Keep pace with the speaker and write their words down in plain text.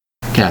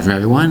Good afternoon,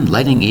 everyone.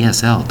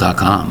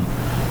 LightningESL.com.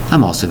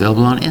 I'm also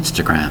available on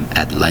Instagram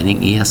at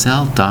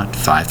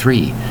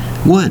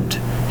lightningesl.53. Would.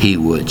 He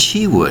would.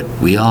 She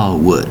would. We all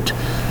would.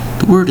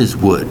 The word is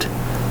would.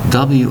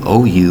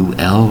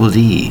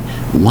 W-O-U-L-D.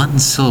 One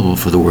syllable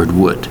for the word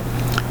would.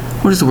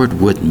 What does the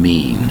word would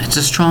mean? It's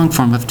a strong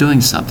form of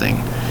doing something.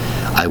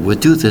 I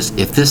would do this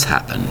if this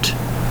happened.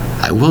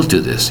 I will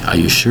do this. Are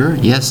you sure?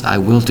 Yes, I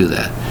will do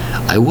that.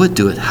 I would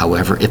do it,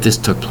 however, if this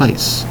took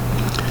place.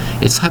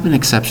 It's type an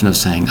exception of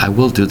saying, I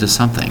will do this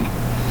something.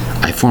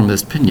 I form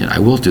this opinion. I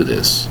will do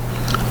this.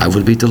 I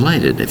would be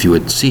delighted if you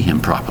would see him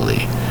properly.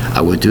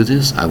 I would do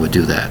this. I would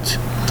do that.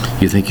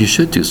 You think you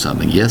should do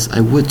something. Yes,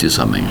 I would do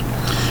something.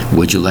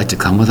 Would you like to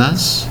come with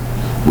us?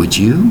 Would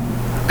you?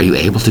 Are you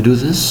able to do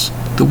this?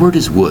 The word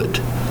is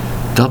would.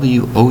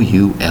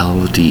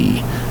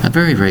 W-O-U-L-D. A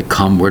very, very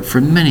common word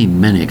for many,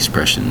 many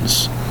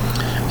expressions.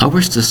 I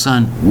wish the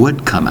sun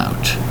would come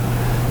out.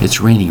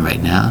 It's raining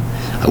right now.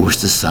 I wish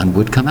the sun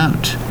would come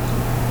out.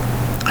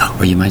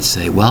 Or you might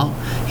say, well,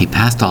 he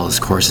passed all his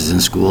courses in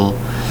school.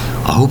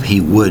 I hope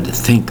he would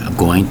think of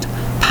going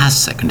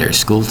past secondary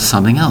school to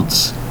something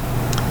else.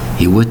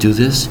 He would do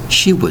this.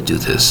 She would do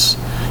this.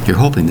 You're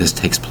hoping this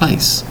takes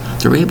place.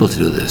 They're able to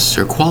do this.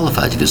 They're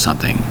qualified to do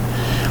something.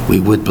 We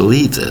would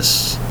believe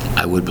this.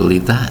 I would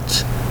believe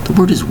that. The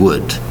word is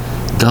would.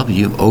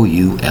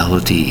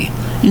 W-O-U-L-D.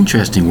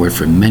 Interesting word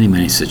for many,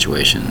 many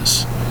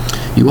situations.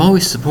 You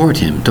always support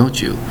him,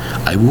 don't you?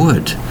 I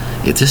would,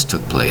 if this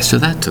took place or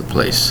that took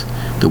place.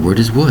 The word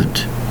is would.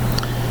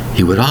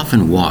 He would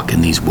often walk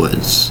in these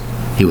woods.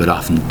 He would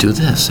often do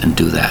this and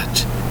do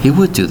that. He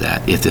would do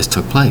that if this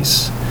took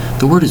place.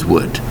 The word is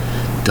would.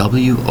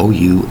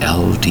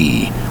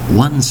 W-O-U-L-D.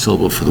 One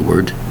syllable for the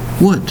word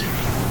would.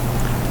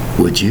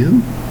 Would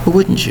you or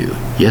wouldn't you?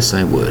 Yes,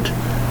 I would.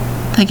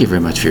 Thank you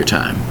very much for your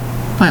time.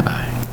 Bye-bye.